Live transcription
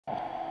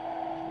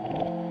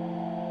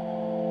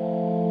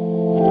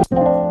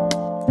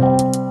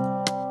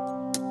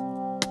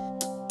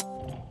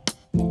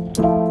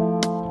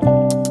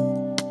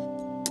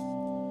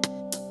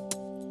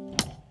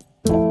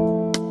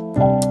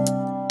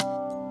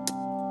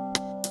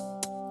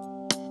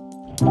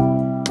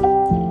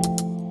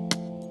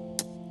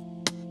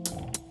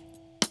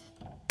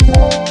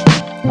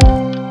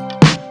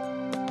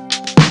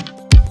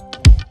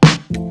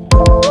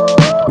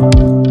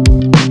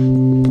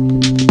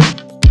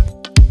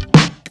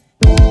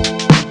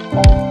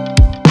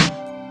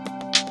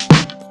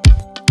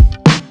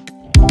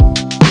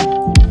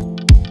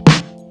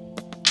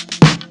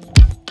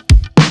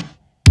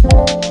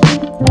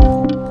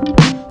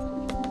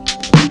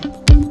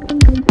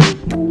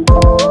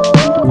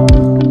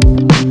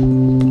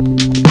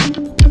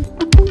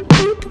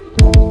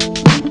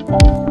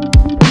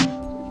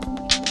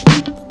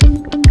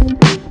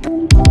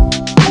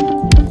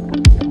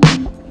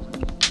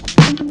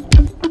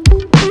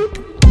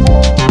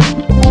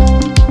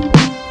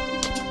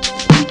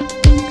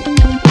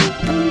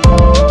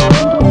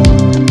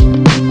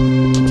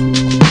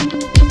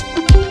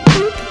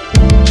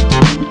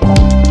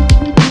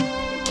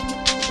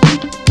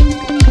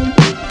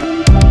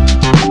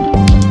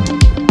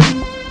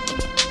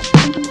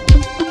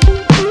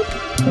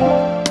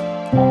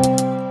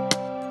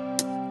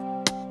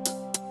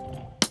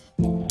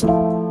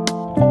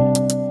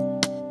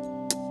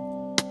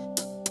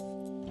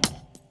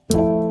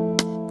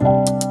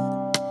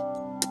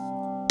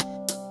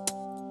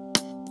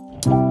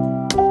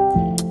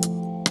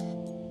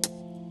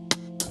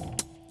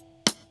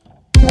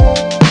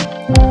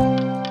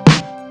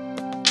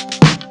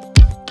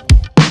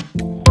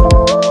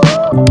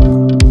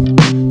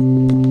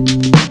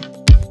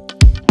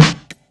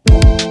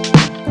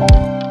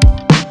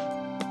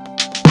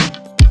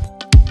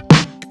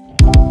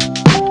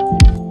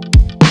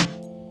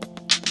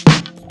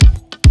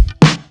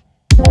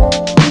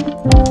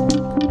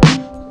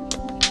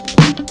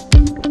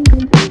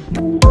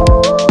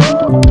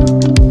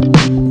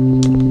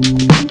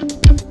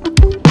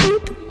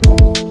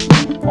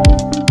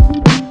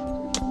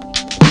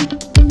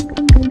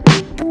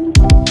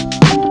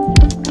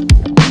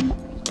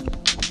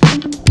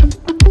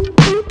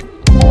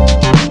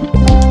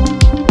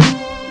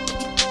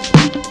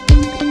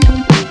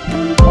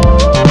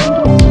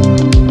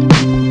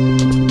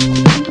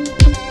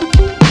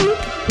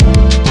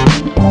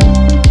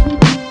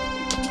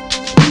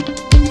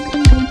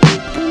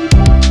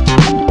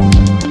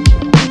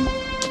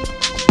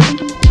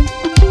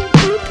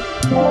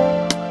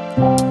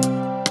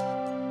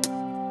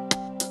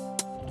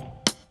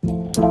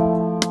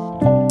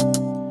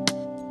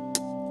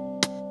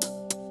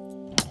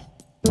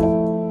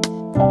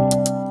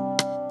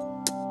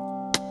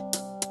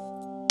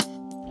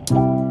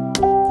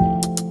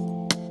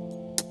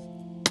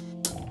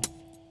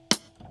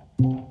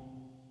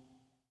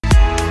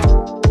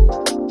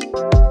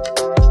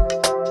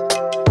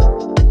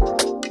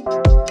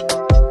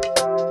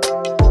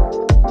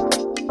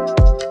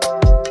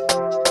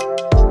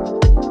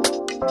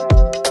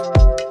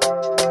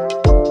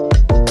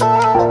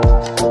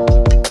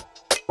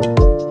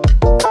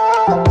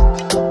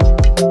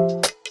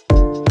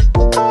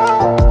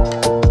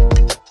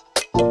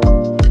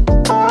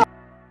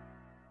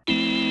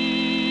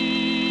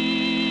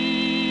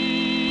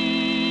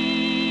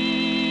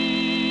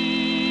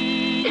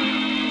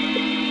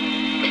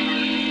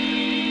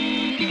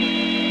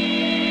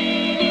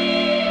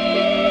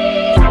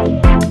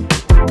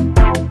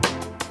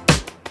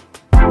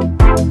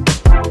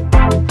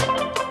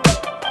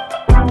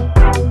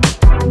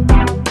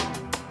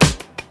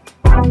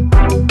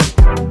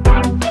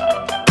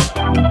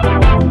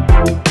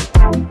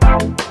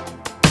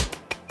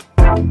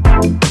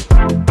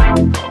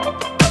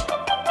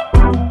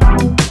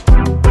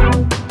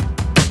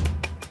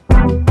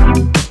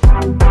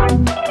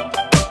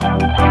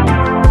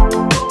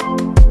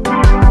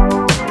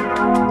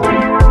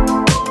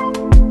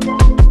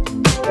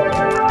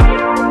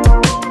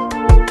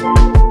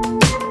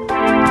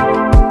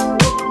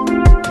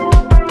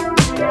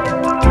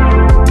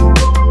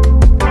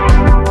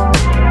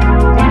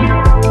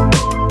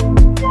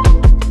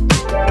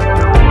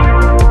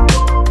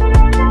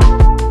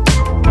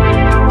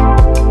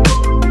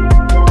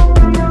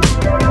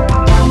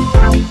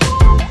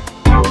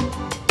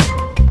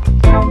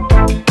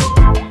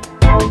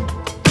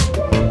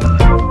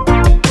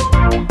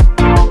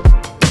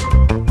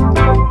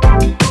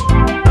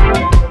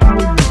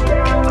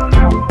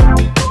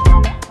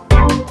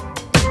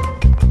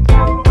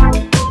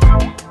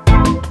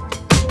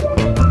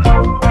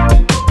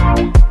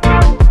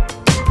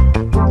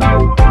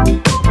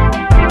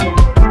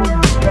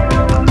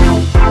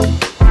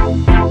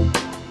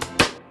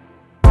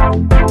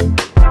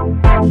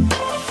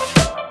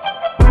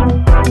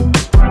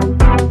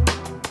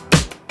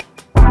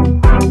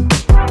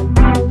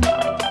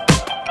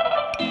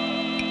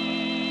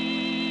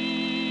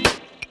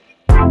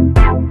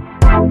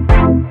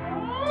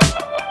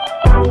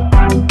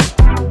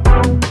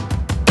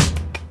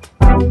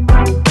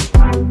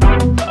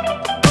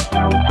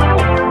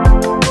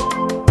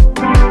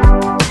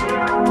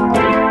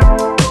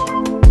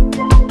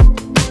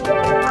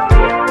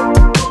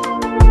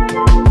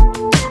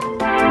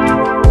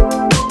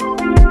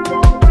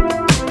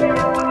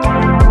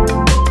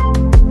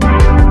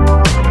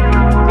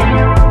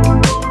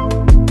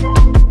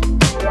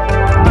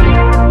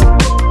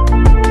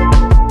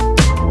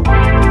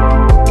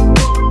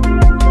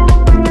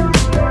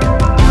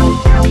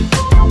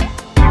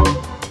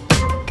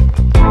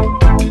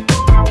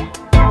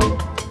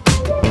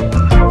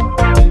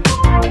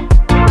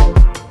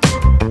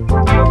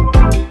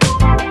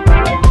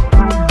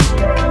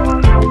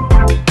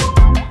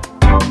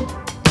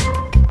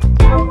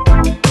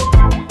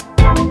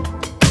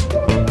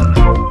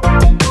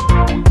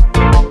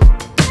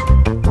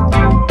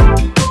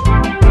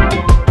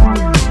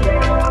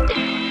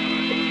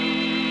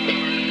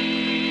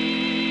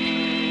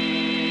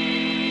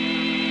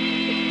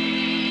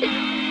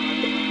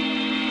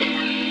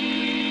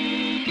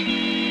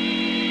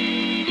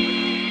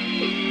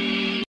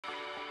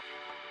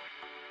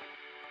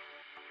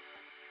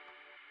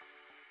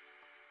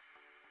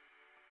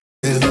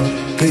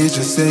please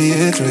just say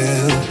it's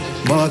real.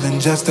 More than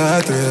just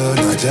a thrill,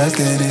 not just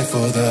in it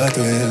for the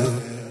thrill.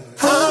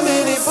 I'm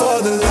in it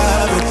for the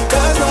loving,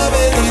 cause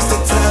loving needs to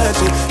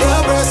touch it.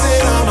 You're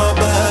pressing on my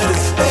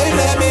buttons, babe,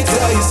 let me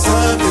tell you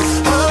something.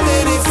 I'm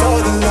in it for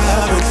the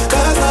loving,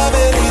 cause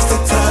loving needs to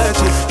touch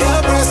it.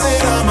 You're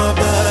pressing on my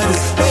buttons,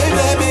 babe,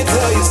 let me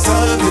tell you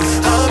something.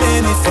 I'm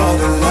in it for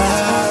the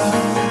love.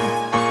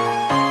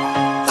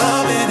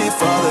 I'm in it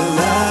for the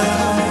love.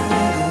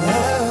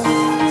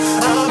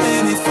 I'm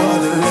in it for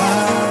the love.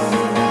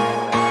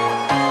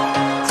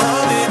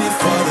 I'm in it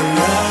for the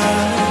love.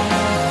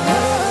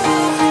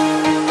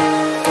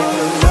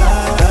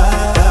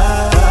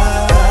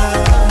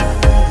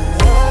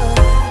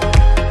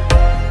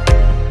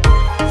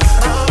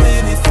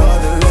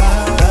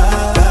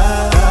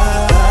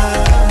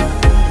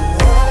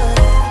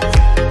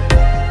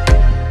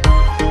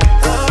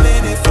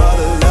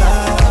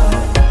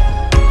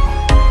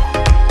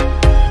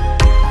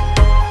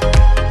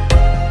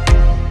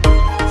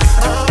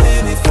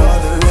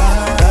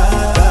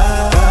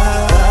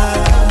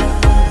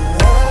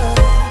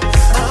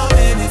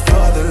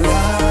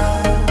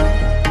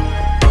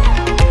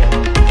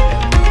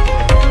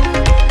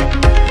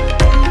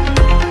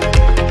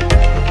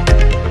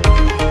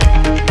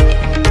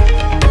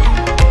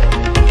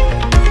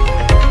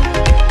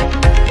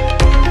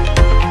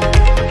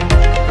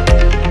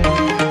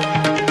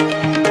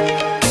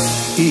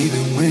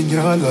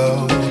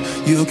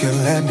 You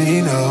can let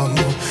me know,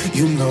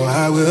 you know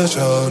I will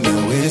show.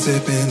 Now we're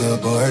sipping the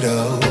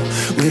Bordeaux,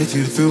 with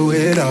you through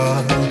it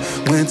all,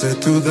 winter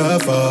through the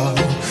fall.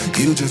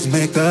 You just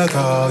make the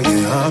call,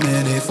 yeah, I'm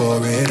in it for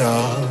it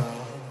all.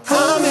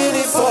 I'm in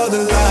it for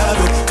the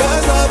loving,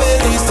 cause loving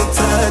needs to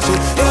touch it.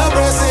 You're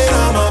pressing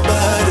on my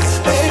buttons,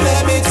 babe,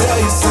 let me tell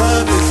you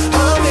something.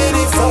 I'm in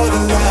it for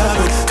the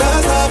loving,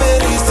 cause loving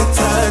needs to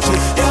touch it.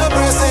 You're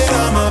pressing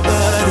on my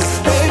buttons,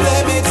 babe,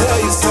 let me tell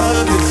you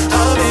something.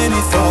 I'm in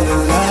it for the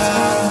love.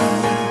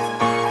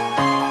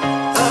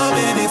 I'm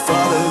in it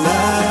for the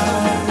love.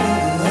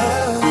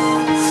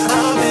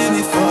 I'm in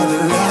it for the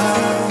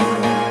love.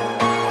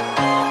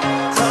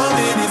 I'm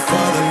in it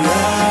for the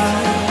love.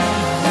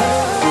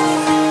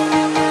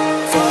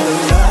 For the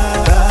love.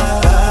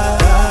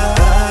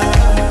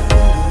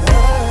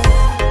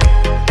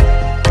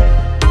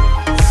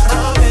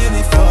 I'm in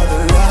it for the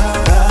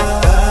love.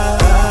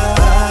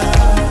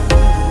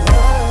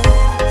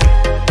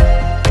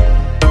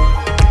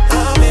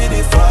 I'm in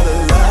it for the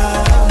love.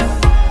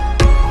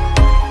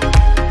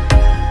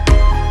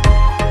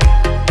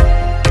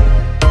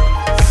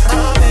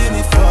 I'm in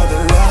it for the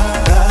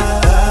love.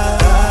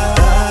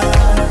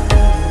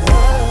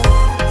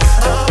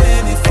 I'm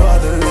in it for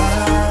the love.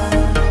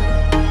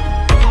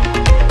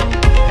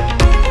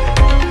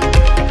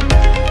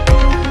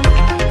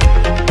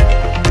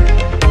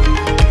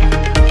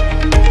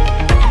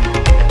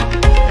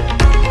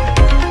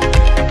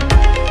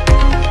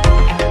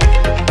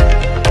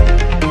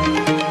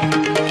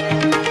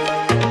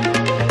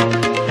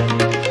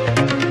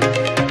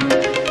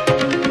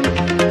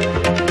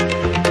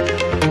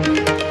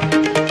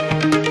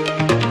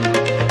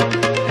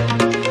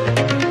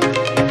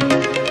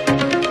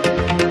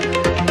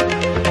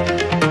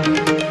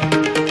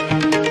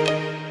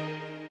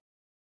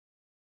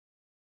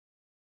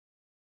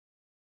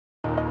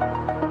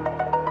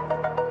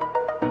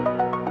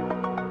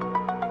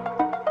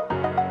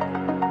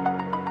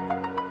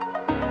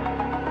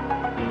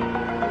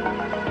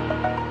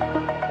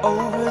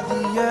 Over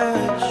the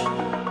edge,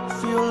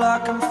 feel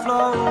like I'm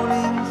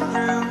floating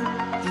through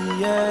the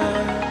air.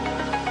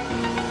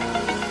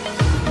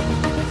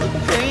 The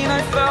pain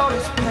I felt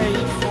is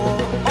paid for,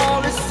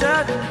 all is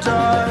said and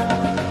done.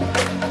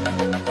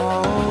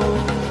 Oh,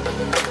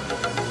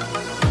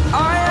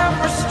 I am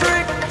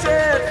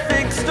restricted,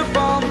 fixed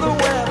upon the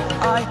web.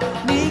 I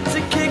need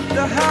to kick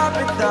the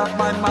habit that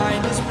my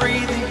mind is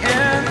breathing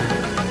in.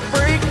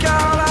 Break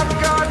out, I've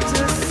got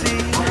to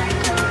see.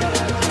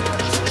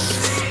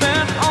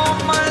 Spent all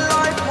my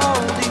life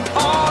holding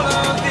all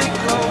of it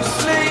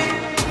closely.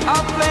 I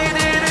played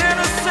it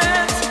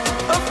innocent,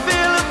 a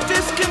feel of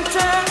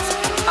discontent.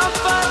 I'm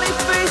finally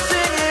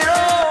facing it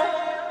all,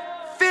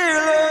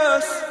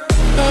 fearless.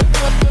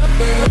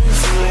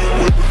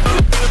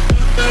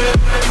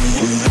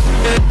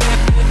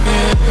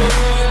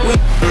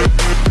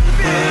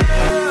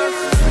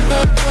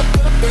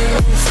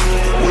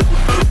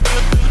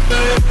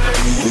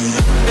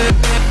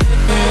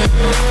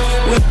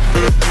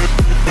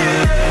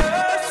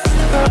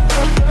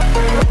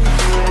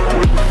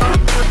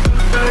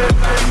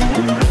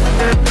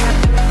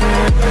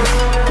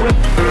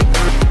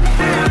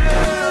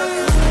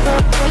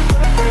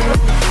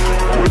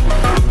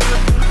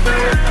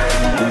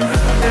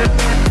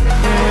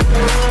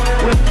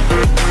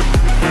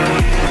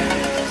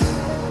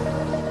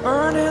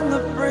 Burning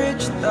the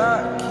bridge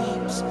that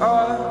keeps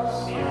us.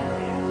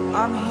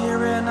 I'm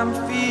here and I'm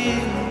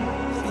feeling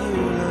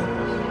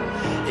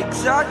fearless.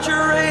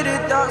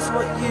 Exaggerated, that's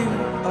what you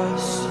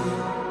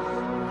assume.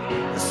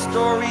 The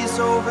story's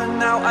over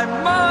now, I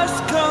must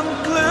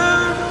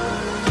conclude.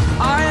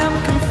 I am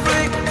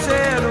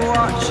conflicted,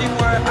 watching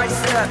where I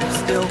step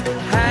still,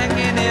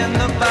 hanging in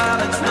the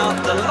balance.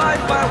 Not the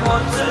life I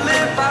want to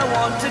live, I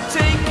want to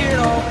take it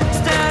all.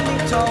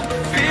 Standing tall,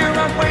 fear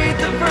outweighed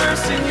the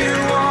person you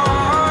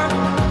are.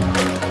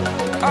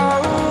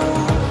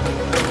 Oh,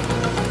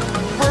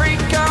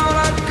 break out,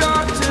 I've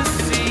got to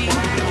see.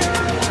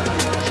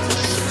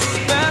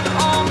 Spent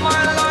all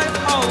my life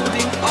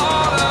holding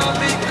all of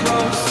it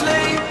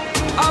closely.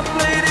 I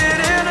played it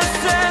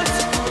innocent,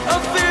 a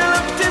feel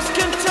of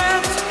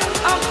discontent.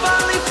 I'm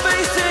finally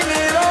facing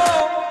it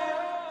all,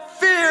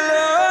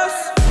 fearless.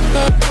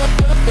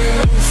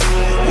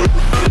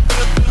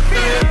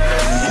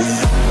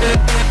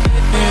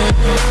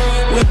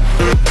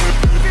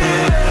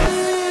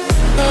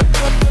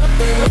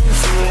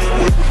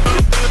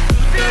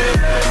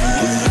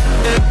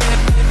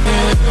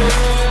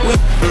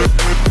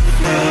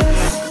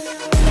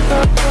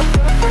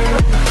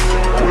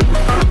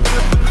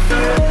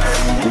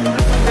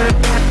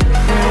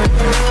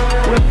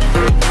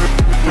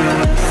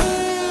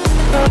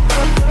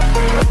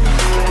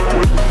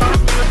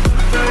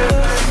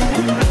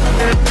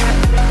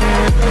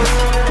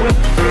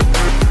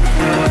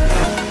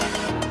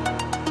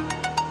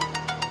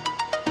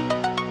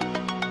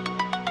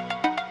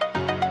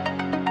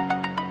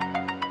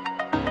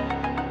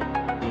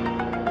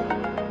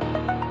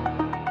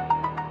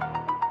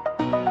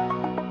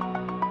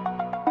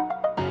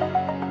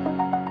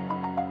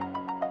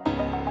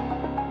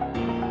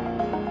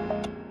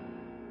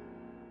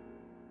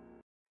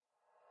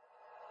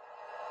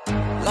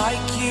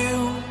 Like you,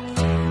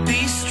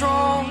 be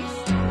strong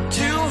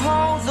to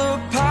hold the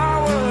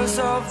powers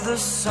of the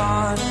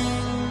sun.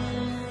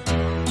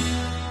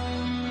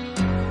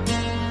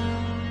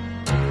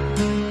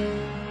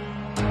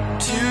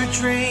 To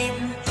dream,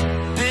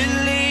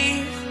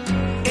 believe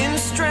in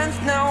strength.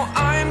 Now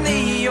I'm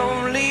the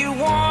only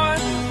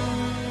one,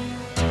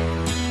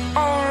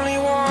 only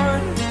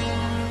one.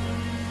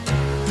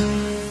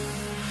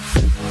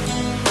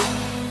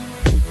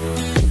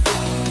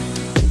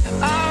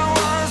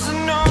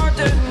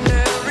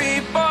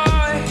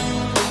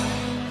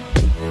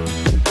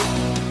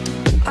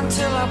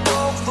 Until I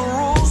broke the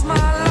rules, my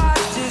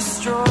life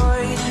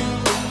destroyed.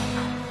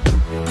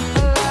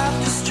 Life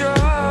destroyed.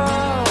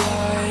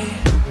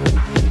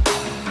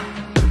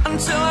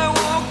 Until I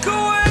walk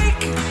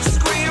awake,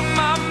 scream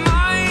my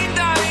mind,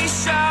 I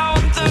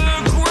shout, the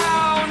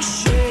ground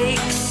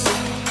shakes.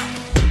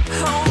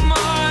 How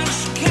much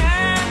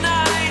can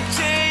I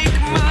take?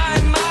 My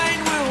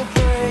mind will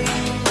break.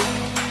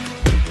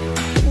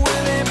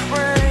 Will it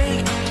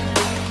break?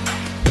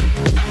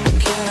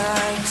 Can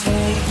I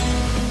take?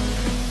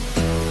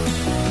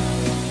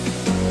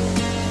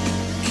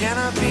 Can I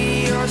be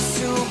your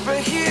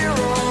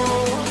superhero?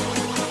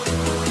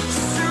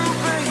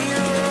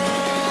 Superhero.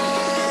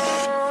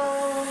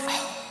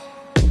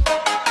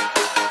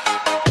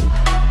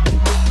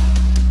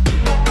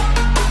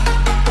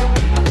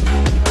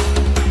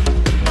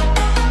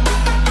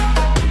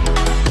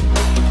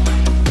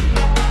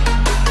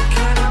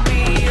 Can I be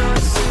your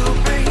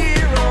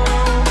superhero?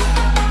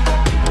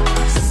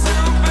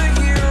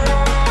 Superhero.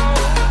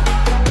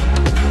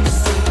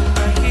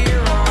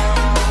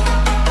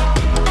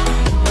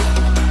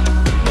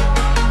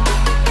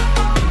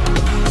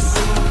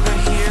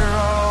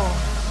 Superhero.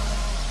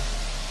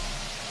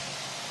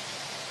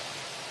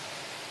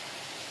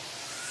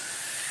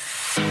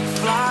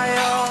 Fly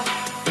up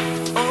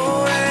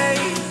away.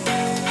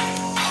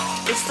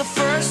 It's the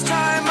first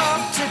time of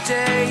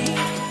today.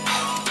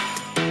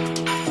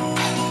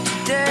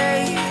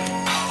 Today.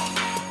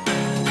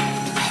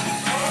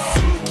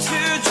 To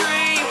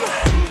dream,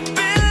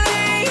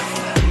 believe.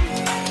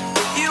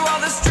 You are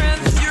the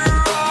strength,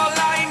 you're all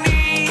I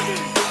need.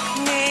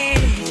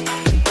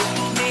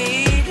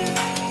 Need.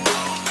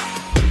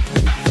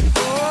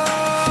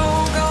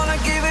 Oh, gonna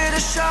give it a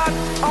shot.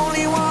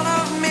 Only one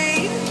of me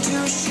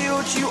to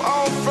shield you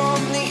all from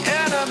the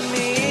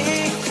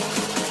enemy.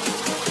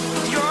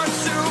 You're a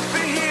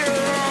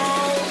superhero.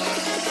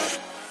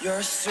 You're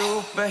a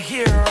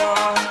superhero.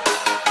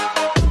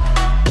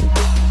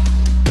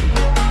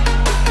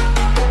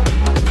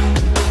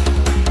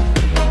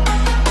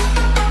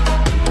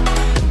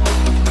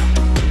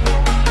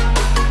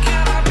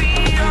 Can I be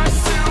your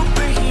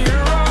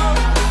superhero?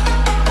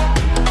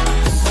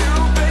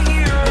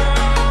 Superhero.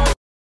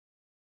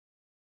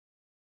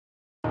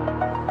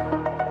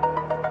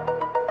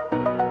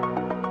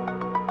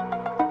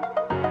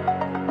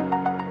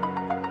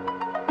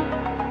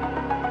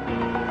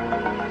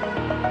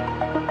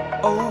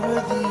 Over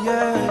the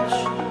edge,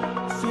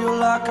 feel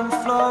like I'm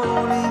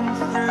floating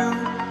through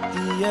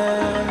the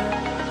air.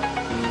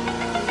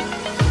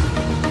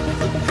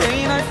 The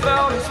pain I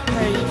felt is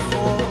paid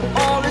for,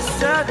 all is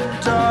said and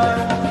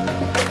done.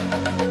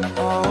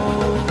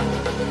 Oh,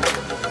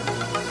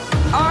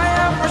 I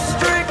am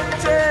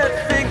restricted,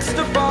 fixed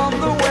upon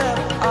the web.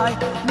 I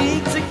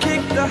need to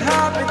kick the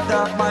habit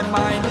that my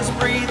mind is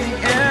breathing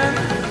in.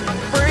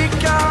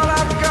 Break out,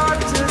 I've got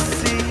to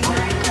see.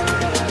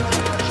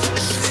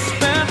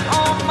 Spent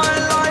all my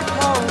life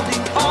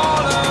holding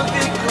all of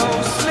it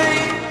closely.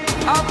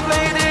 I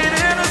played it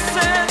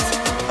innocent.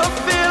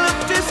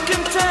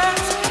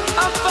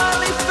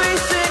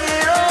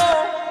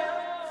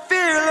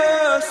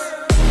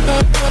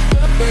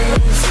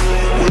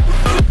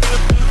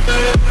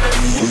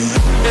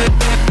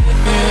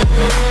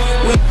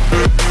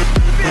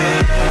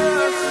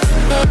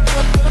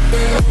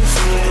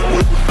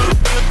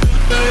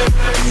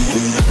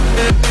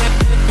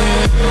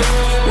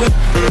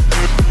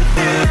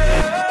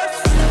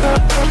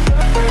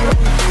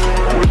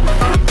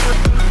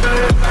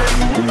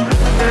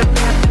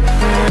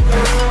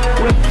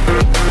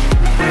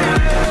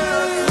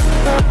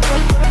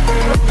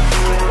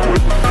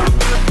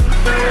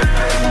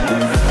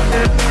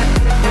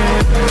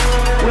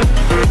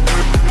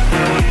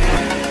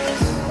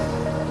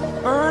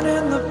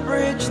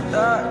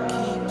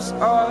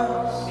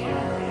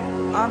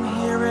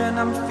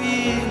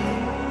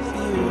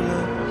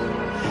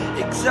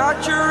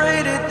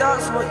 Exaggerated,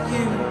 that's what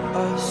you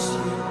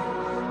assume.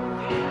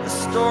 The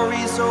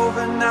story's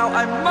over now,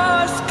 I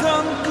must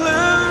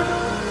conclude.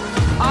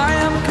 I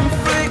am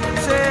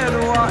conflicted,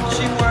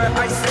 watching where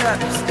I step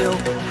still,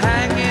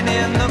 hanging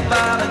in the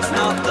balance,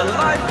 not the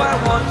life I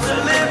want to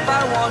live.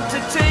 I want to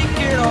take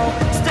it all,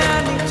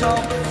 standing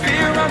tall,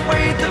 fear I've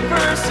weighed the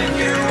person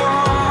you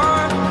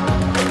are.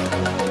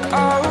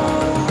 Oh,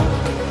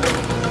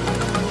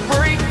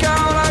 break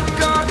out, I've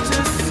got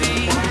to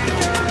see.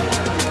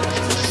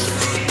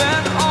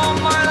 Spent all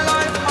my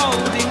life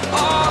holding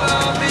all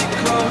of it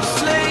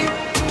closely.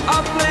 I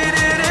played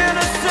it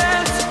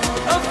innocent,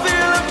 a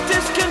feel of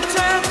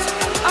discontent.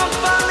 I'm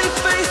finally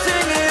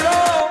facing it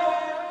all,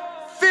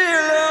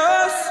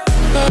 fearless.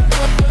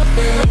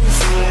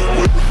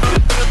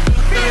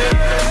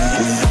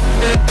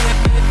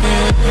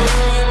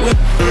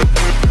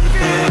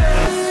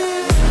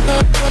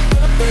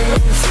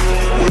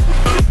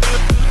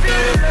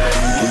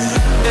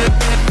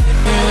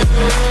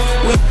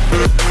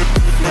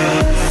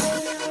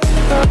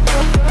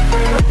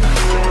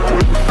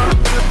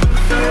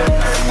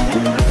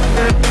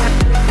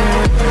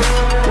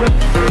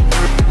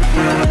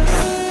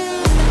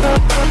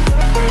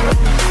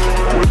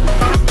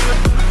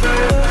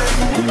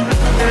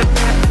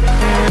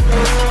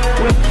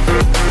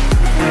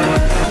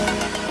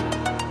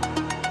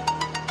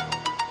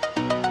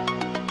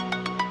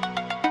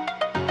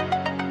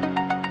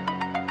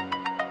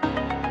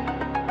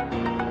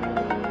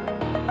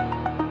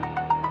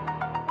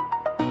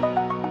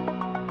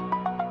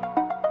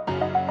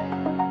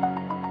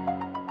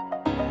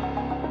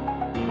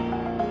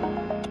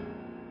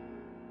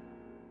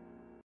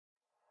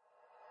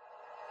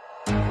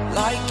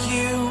 Like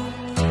you,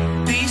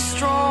 be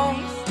strong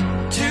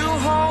to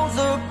hold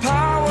the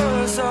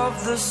powers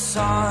of the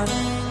sun.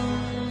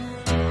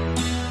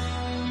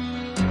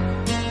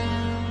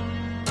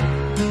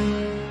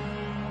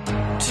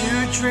 To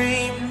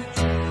dream,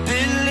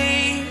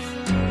 believe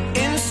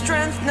in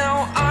strength.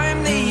 Now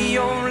I'm the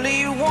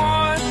only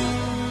one,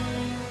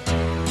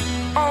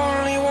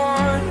 only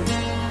one.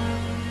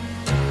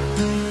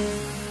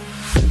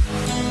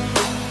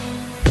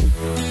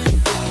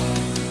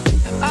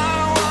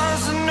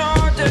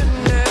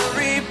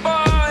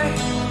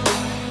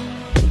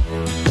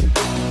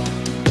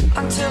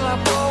 Until I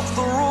broke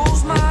the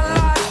rules, my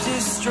life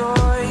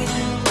destroyed.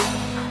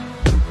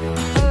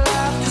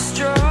 Life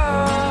destroyed.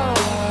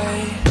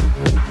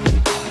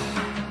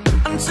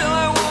 Until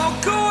I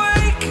walk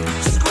awake,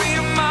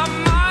 scream my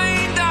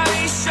mind, I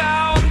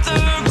shout,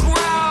 the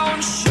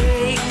ground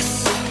shakes.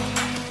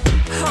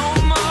 How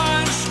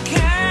much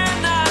can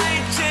I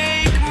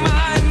take?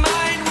 My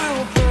mind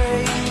will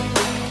break.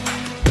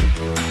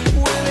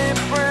 Will it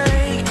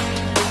break?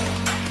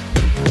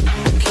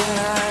 Can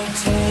I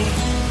take?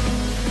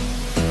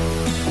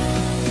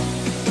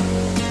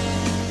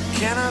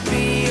 Can I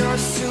be your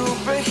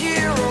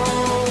superhero?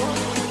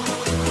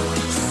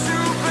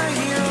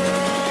 Superhero.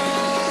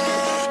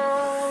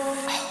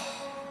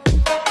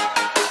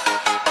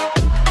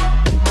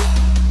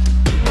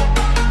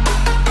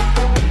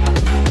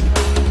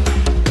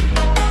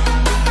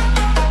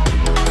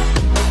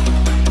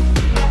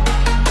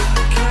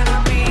 Can I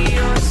be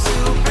your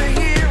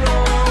superhero?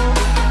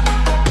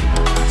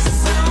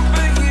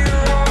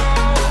 Superhero.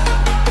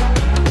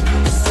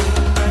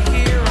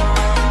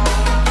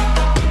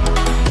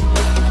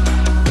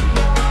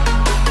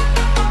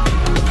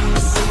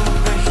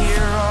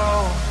 Superhero.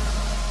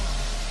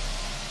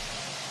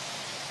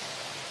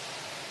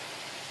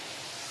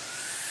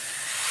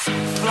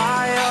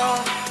 Fly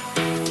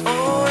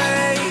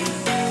away.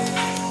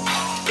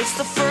 It's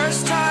the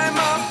first time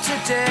of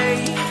today.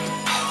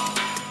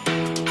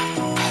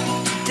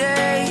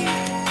 Today.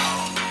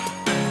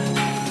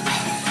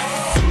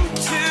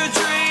 To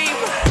dream,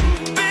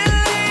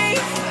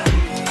 believe.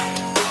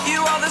 You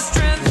are the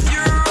strength,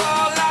 you're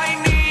all I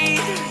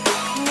need.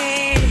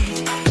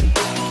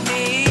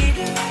 Need.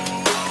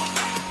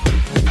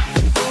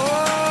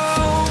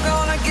 Oh,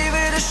 gonna give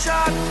it a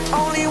shot.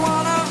 Only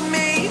one of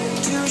me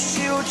to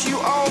shield you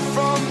all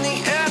from the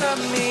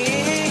enemy.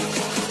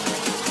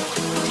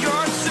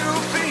 You're a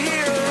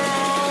superhero.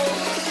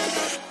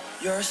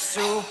 You're a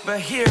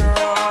superhero.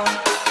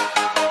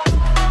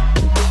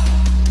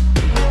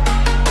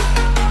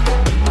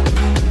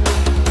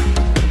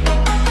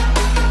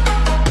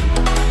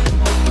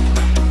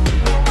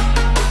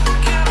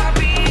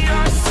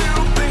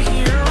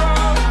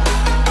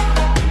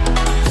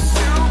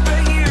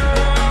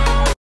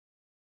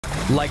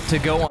 to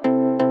go on.